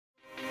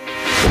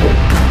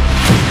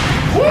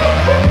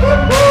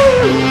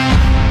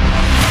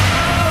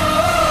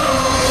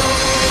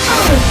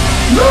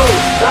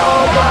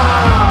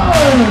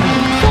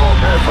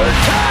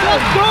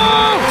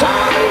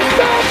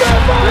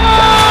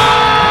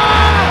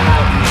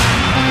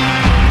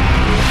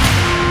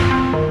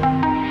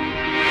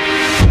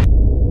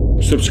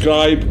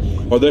subscribe,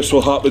 or this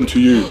will happen to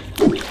you.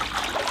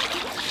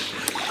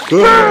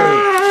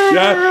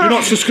 Yeah, you're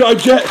not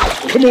subscribed yet?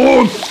 Come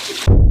on!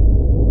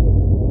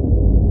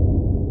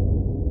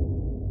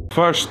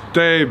 First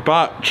day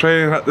back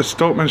training at the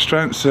Stoltman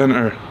Strength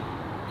Centre.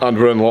 And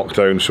we're in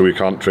lockdown, so we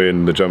can't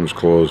train, the gym's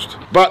closed.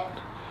 But,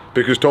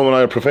 because Tom and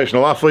I are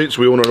professional athletes,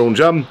 we own our own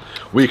gym,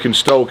 we can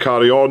still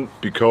carry on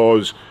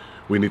because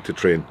we need to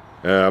train.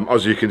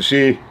 As you can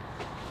see,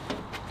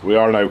 we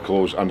are now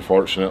closed,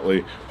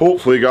 unfortunately.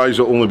 Hopefully, guys,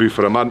 it'll only be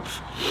for a month,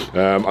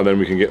 and then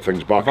we can get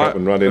things back up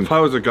and running. If I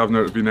was a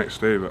governor, it'd be next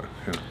day, but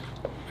yeah.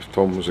 If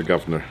Tom was a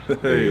governor,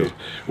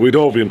 we'd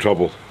all be in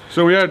trouble.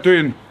 So we are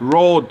doing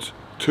Road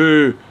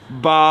to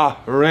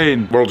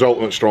Bahrain. World's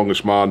Ultimate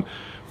Strongest Man.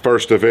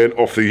 First event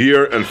of the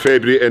year in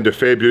February, end of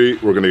February.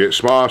 We're going to get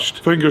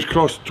smashed. Fingers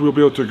crossed we'll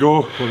be able to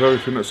go with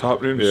everything that's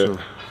happening. Yeah.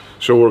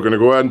 So we're going to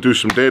go in, do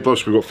some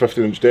deadlifts. We've got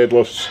 15-inch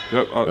deadlifts.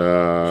 Yep,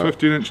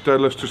 15-inch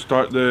deadlifts to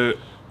start the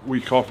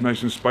week off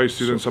nice and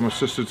spicy, then some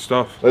assisted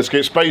stuff. Let's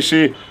get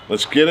spicy.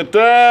 Let's get it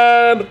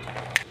done.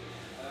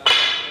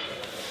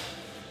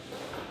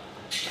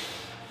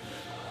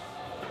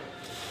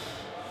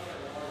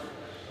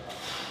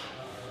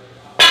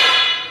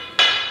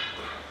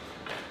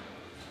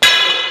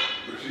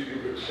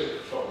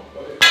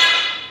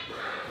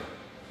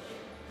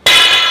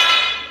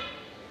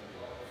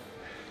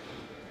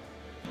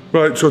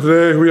 Right, so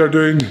today we are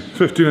doing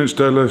 15-inch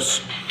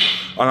deadlifts,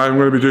 and I'm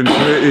going to be doing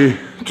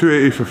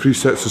 280 for 3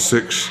 sets of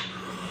 6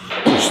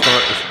 to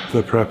start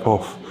the prep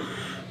off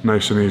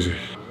nice and easy.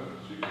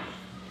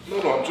 No,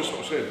 I'm just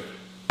what I'm saying.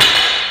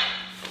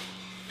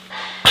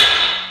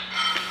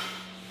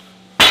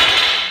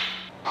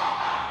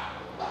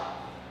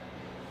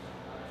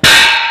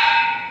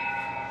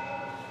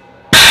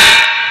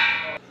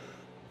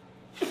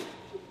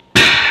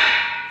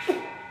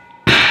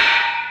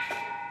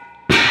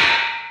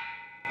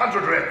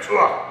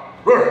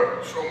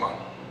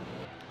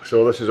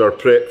 So this is our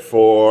prep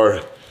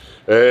for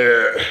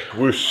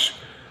Whoosh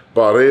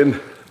Bahrain,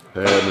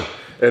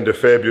 end of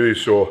February.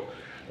 So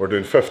we're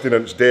doing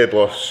 15-inch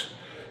deadlifts.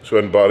 So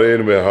in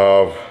Bahrain we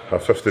have a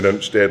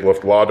 15-inch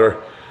deadlift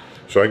ladder.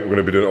 So I think we're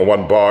going to be doing it on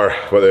 1 bar,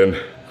 but then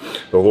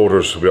the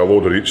loaders will be a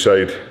loader each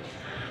side,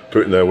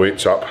 putting the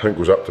weights up. I think it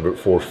goes up to about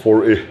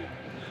 440,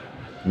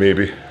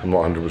 maybe. I'm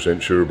not 100%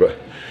 sure, but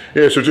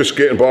yeah. So just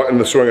getting back in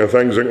the swing of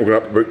things. I think we're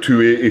going up to about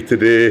 280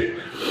 today,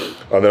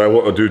 and then I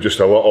want to do just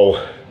a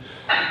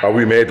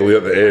wee medley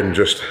at the end,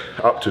 just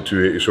up to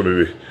 280, so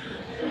maybe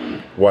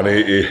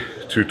 180,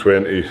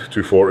 220,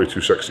 240,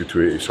 260,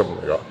 280, something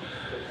like that.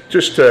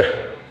 Just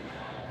to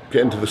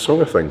get into the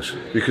swing of things,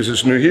 because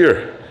it's New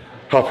Year.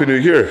 Happy New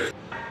Year.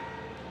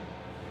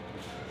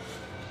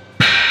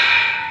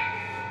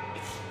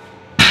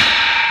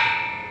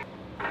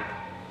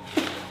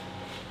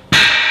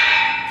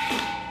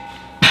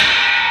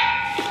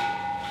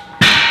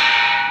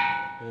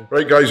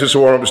 Right guys, this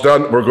warm-up's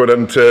done. We're going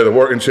into the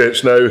working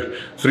sets now.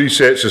 3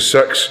 sets of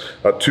 6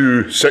 at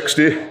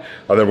 260, and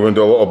then we're going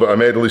to do a little bit of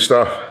medley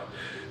stuff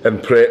in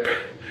prep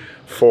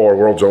for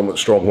World's Ultimate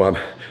Strongman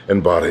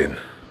in Bahrain.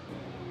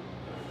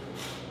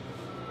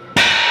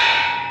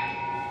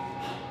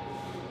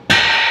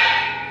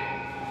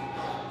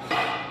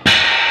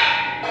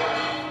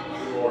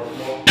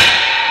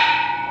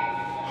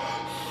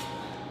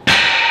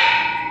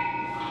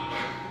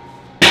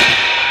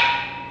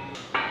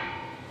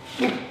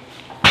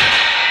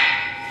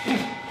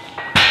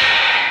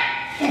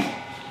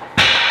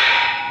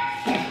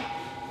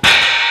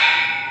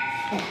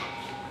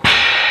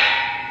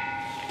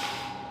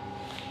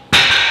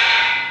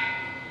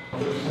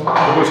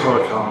 I always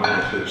have a camera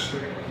like this.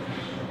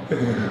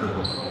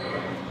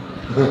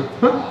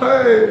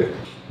 Hey!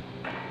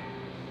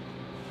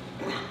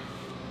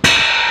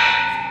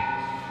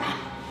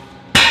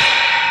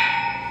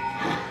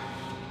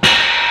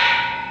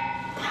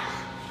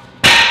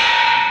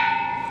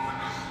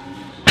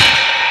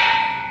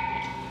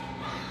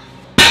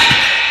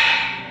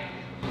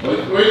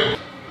 Wait.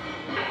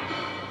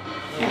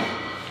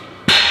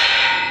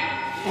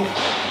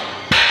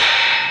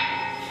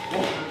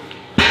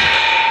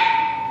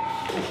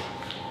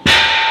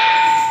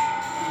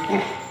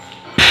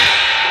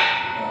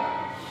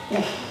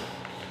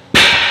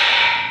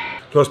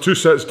 So that's 2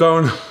 sets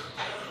down,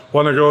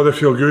 1 to go. They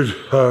feel good.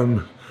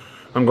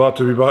 I'm glad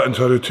to be back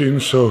into a routine,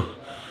 so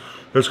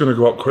it's going to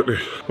go up quickly.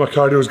 My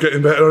cardio is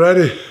getting better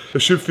already.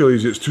 It should feel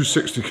easy. It's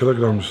 260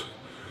 kilograms,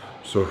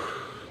 so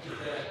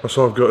that's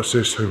all I've got to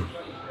say, Simon.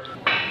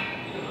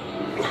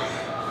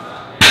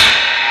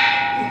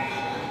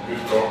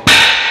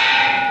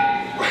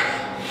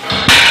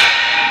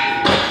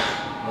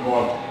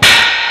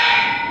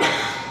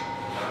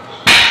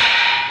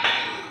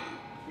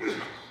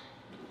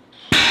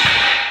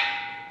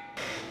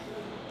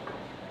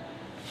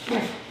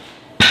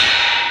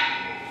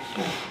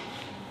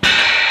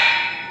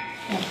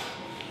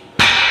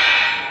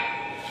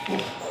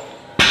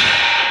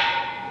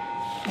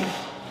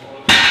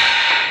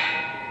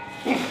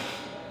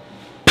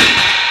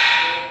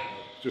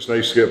 Just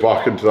nice to get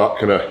back into that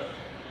kind of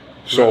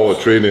solid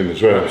training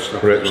as well,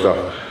 rep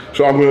stuff.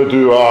 So I'm going to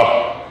do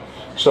a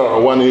start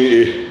at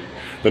 180,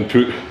 then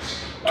put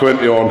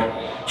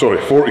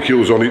 40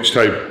 kilos on each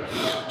time.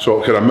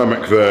 So it'll kind of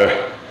mimic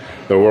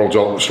the world's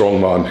ultimate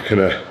strongman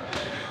kind of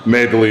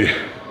medley,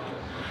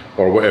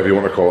 or whatever you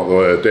want to call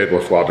it, the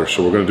deadlift ladder.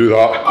 So we're going to do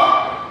that.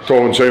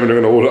 Tom and Simon are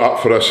going to load it up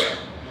for us.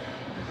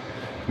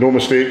 No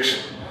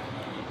mistakes.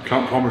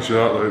 Can't promise you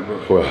that, right?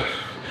 But Well,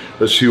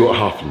 let's see what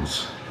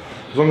happens.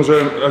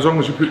 as long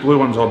as you put blue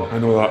ones on, I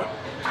know that.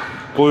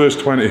 Blue is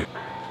 20.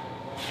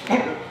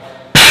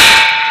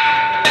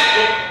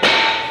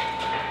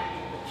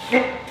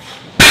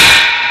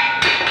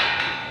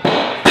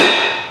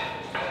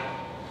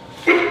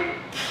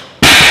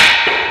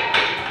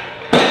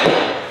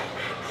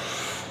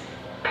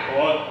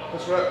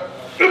 That's right.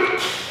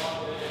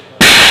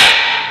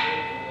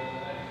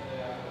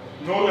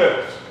 No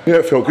lift. Yeah,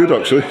 it felt good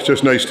actually.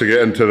 Just nice to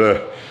get into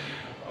the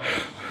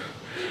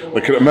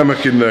kind of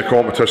mimicking the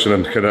competition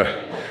and kind of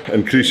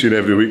increasing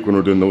every week when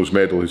we're doing those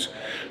medleys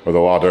or the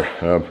ladder.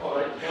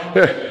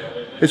 Yeah,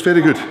 it's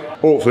very good.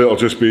 Hopefully it'll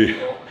just be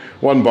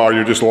one bar,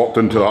 you're just locked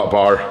into that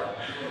bar,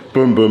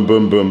 boom, boom,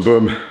 boom, boom,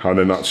 boom, and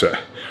then that's it.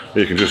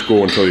 You can just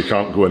go until you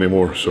can't go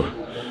anymore. So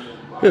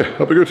yeah,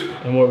 that'll be good.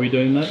 And what are we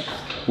doing next?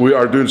 We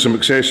are doing some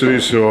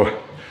accessories, so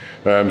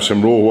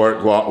some row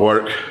work, lat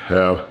work,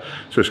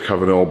 just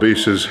covering all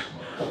bases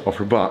of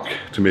her back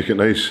to make it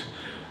nice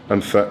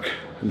and thick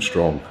and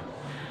strong.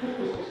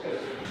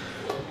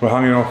 We're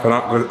hanging off an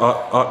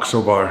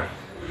axle bar.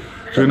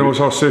 Do you know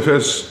how safe it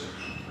is?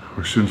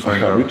 We'll soon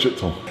find out. Reach it,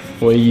 Tom.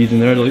 What are you using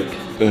there, Luke?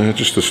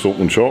 Just the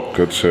Stoltman chalk.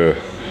 It's going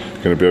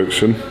to be out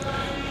soon.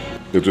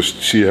 You'll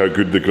just see how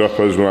good the grip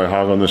is when I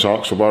hang on this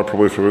axle bar,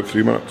 probably for about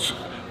 3 minutes.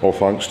 All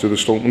thanks to the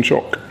Stoltman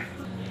chalk.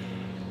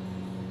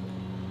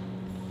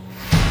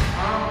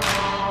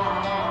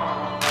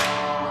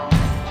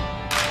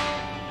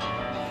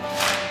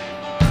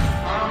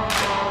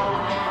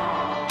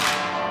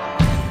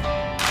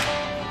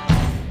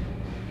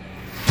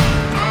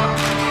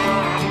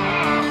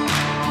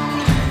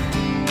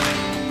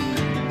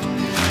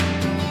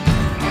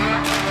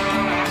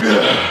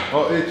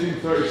 Oh,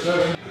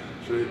 1837.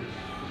 3,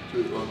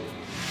 2, 1.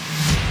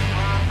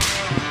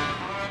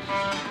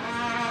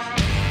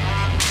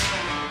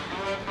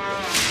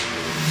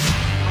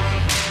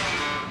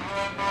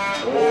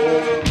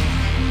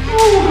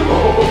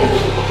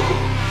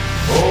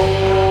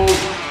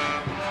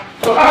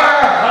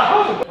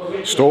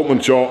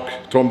 Stoltman chalk.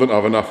 Tom didn't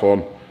have enough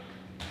on.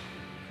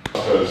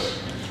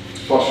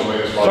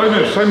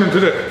 Simon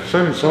did it.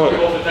 Simon saw it.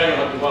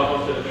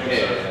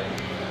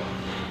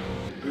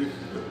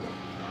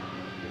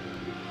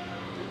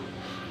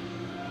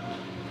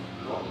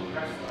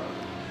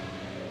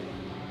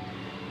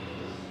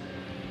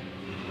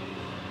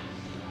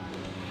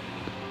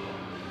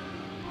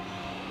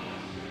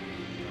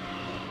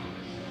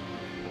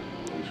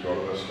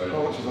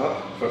 How much is that?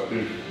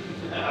 15.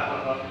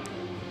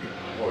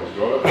 Oh, he's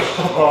got it.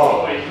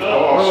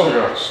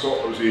 Oh, stop.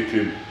 It was 18.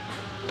 It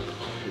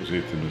was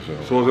 18 as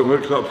well. So was it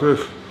look that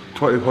proof?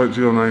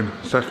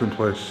 20.09, second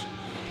place.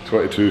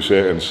 22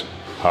 seconds.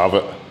 Have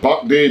it.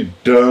 Back day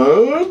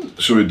done.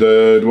 So we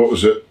did, what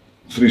was it?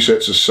 3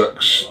 sets of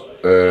 6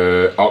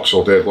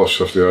 axle deadlifts,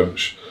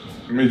 50-inch.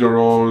 Meter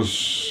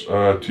rows,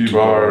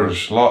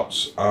 T-bars,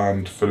 lats,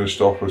 and finished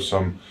off with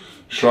some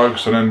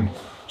shrugs and then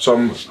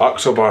some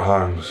axle bar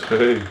hangs.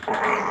 Hey.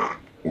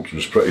 Which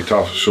was pretty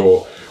tough.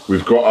 So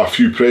we've got a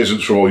few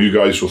presents for all you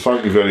guys, so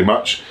thank you very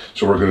much.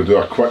 So we're going to do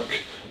a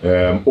quick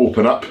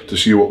open up to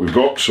see what we've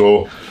got.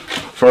 So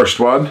first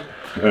one,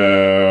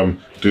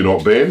 do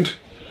not bend.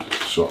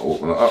 So I'll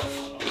open it up.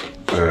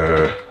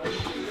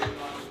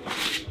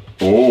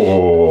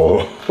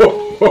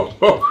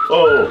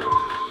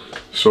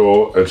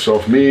 So it's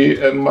of me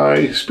and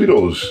my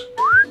Speedos.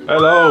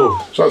 Hello.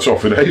 So that's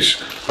awfully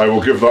nice. I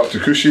will give that to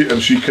Cushy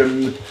and she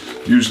can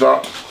use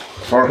that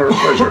for her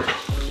pleasure.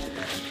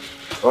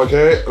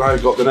 Okay, and I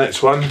got the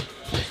next one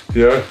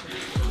here.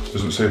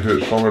 Doesn't say who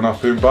it's from or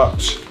nothing,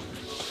 but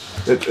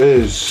it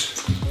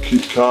is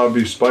Keep Calm,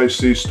 Be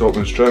Spicy,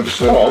 Stoltman Strength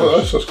Centre. Oh, look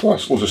at this, that's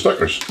class. Loads of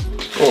stickers.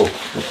 Oh.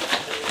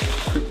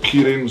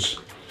 Keyrings.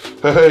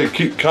 Hey,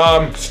 keep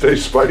calm, stay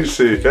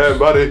spicy. Yeah,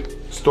 buddy.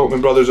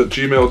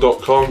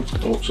 StoltmanBrothers@gmail.com.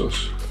 What's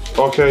this?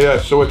 Okay, yeah,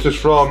 so it is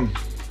from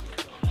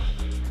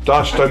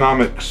Dash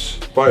Dynamics.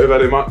 Thank you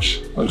very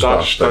much. Thanks,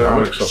 Dash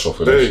Dynamics. That's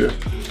awfully nice, yeah.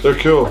 They're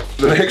cool.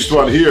 The next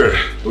one here,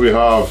 we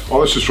have,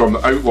 oh, this is from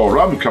the Outlaw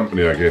Rum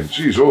Company again.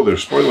 Jeez, oh, they're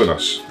spoiling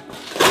us.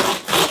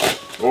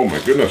 Oh my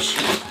goodness.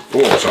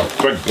 Oh, it's a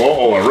big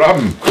bottle of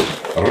rum.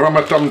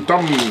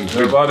 Rum-a-tum-tum.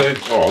 Hey, buddy.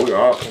 Oh, look at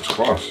that, that's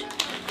class.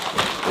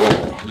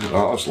 Oh, look at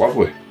that, that's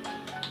lovely.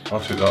 I'll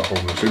take that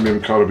home.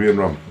 Premium Caribbean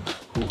rum.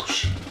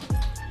 Whoosh.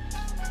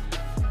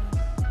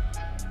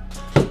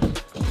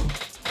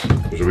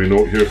 There's a wee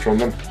note here from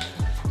them.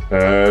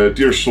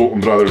 Dear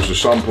Stoltman Brothers, the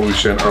sample we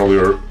sent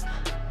earlier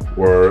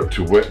were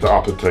to whet the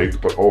appetite,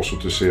 but also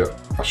to say a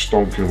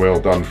stonking well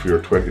done for your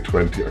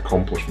 2020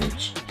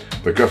 accomplishments.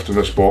 The gift in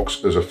this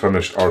box is a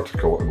finished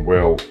article and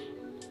well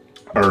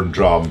earned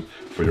dram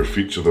for but your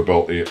feats of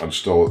ability and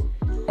still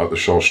at the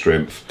Shaw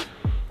strength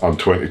and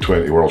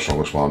 2020 World's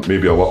Strongest Man.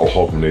 Maybe a little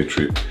Hogmanay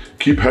treat.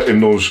 Keep hitting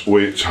those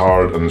weights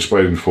hard and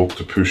inspiring folk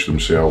to push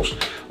themselves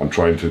and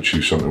trying to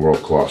achieve something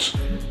world class.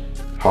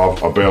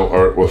 Have a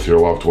belter with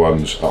your loved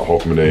ones at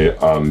Hogmanay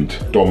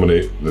and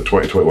dominate the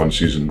 2021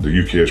 season.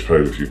 The UK is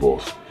proud of you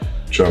both.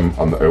 Jim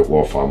and the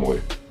Outlaw family.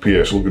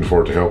 PS, looking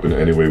forward to helping in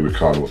any way we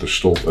can with the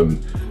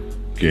Stoltman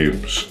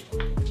Games.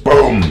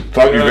 Boom!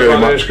 Thank you very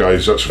much,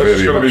 guys. That's very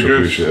much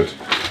appreciated.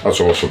 That's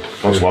awesome.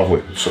 That's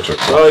lovely. It's such a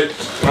right.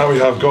 Now we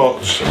have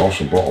got an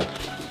awesome bottle.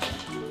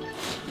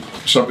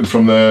 Something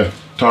from the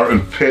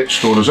Tartan Pet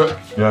Store, is it?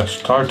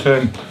 Yes,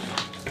 Tartan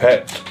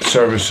Pet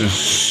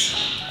Services.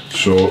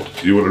 So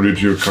you want to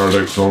read your card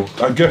out, Tom?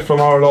 A gift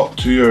from our lot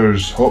to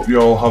yours. Hope you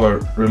all have a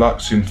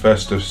relaxing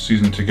festive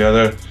season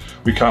together.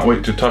 We can't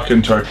wait to tuck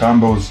into our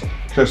Campbell's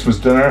Christmas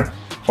dinner.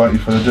 Thank you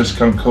for the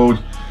discount code.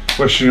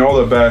 Wishing you all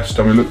the best,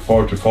 and we look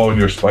forward to following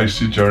your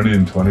spicy journey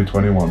in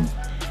 2021.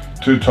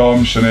 To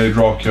Tom, Sinead,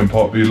 Rocky and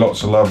Poppy,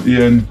 lots of love.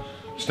 Ian,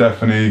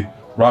 Stephanie,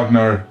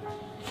 Ragnar,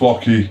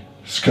 Flocky,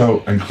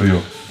 Scout and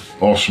Cleo.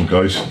 Awesome,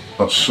 guys.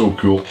 That's so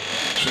cool.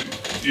 So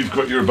you've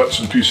got your bits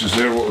and pieces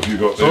there. What have you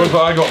got there? So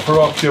what I got for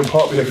Rocky and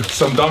Poppy, I got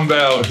some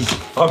dumbbells.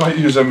 I might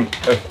use them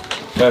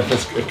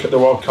if the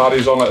world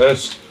carries on like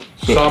this.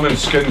 Salmon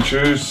skin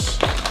shoes.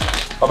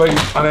 I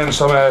think, and then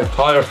some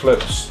tyre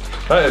flips.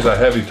 That is a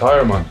heavy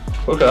tyre, man.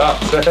 Look at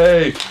that.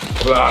 Hey!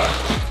 Look at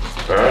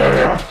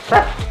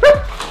that.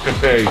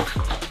 Hey.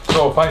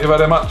 So thank you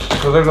very much,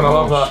 because they're going to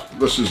love that.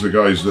 This is the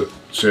guys that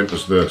sent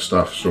us the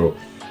stuff, so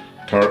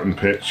Tartan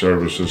Pet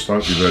Services,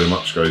 thank you very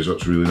much, guys,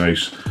 that's really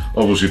nice.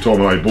 Obviously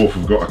Tom and I both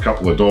have got a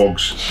couple of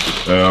dogs,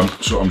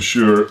 so I'm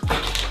sure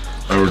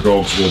our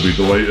dogs will be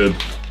delighted.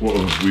 What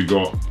have we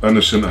got?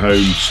 Innocent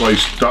Hound,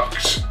 sliced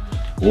ducks,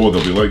 oh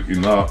they'll be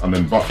liking that, and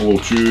then buffalo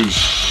chews,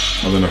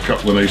 and then a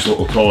couple of nice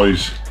little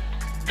toys.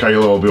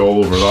 Kyla will be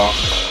all over that,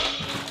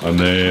 and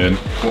then,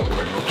 what have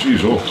I got?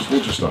 Jeez, oh, there's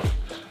loads of stuff.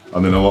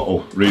 And then a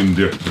little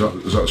reindeer,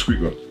 is that a squeak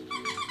one?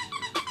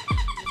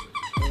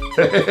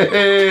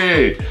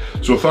 Hey!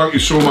 So thank you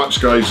so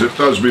much, guys, it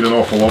does mean an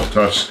awful lot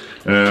to us.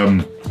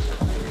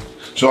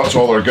 So that's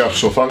all our gifts,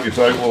 so thank you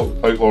to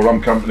Outlaw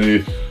Rum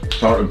Company,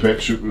 Tartan Pet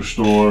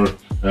Superstore,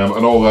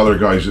 and all the other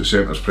guys that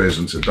sent us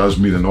presents. It does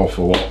mean an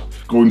awful lot.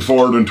 Going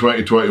forward in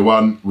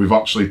 2021, we've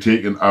actually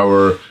taken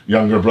our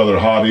younger brother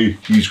Harry.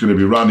 He's going to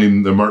be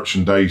running the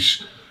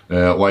merchandise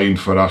line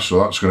for us, so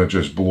that's going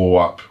to just blow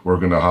up. We're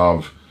going to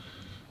have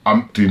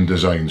umpteen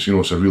designs, you know,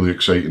 it's a really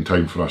exciting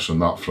time for us on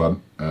that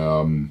front.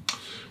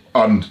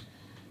 And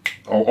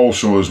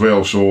also as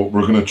well, so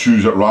we're going to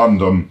choose at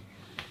random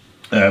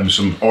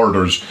some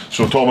orders.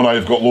 So Tom and I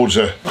have got loads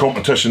of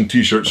competition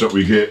t-shirts that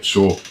we get,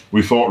 so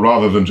we thought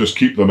rather than just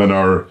keep them in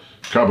our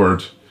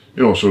cupboard,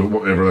 you know, so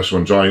whatever this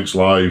one, Giants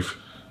Live,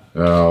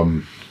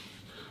 one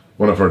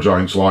of our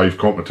Giants Live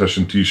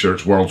competition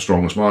t-shirts, World's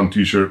Strongest Man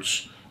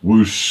t-shirts,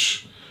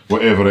 whoosh,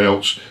 whatever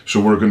else.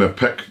 So we're going to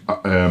pick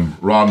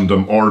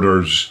random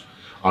orders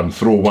and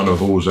throw one of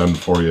those in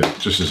for you,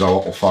 just as a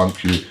little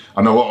thank you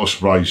and a little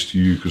surprise to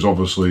you, because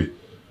obviously,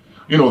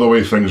 you know, the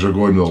way things are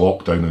going with the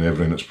lockdown and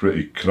everything, it's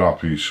pretty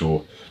crappy.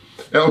 So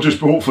it'll just,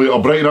 hopefully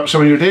it'll brighten up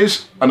some of your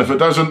days, and if it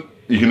doesn't,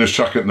 you can just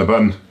chuck it in the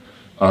bin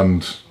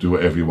and do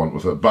whatever you want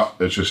with it, but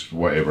it's just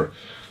whatever.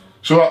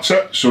 So that's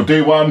it. So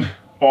day one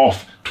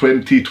of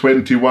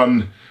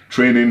 2021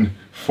 training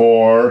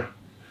for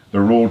the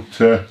road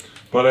to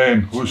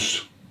Bahrain.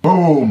 Whoosh.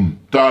 Boom,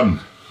 done.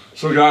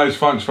 So guys,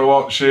 thanks for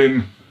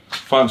watching,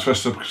 thanks for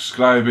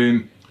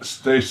subscribing,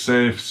 stay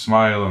safe,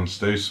 smile and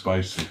stay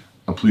spicy.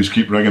 And please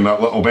keep ringing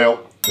that little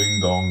bell. Ding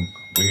dong,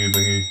 dingy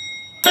dingy.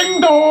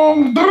 Ding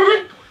dong!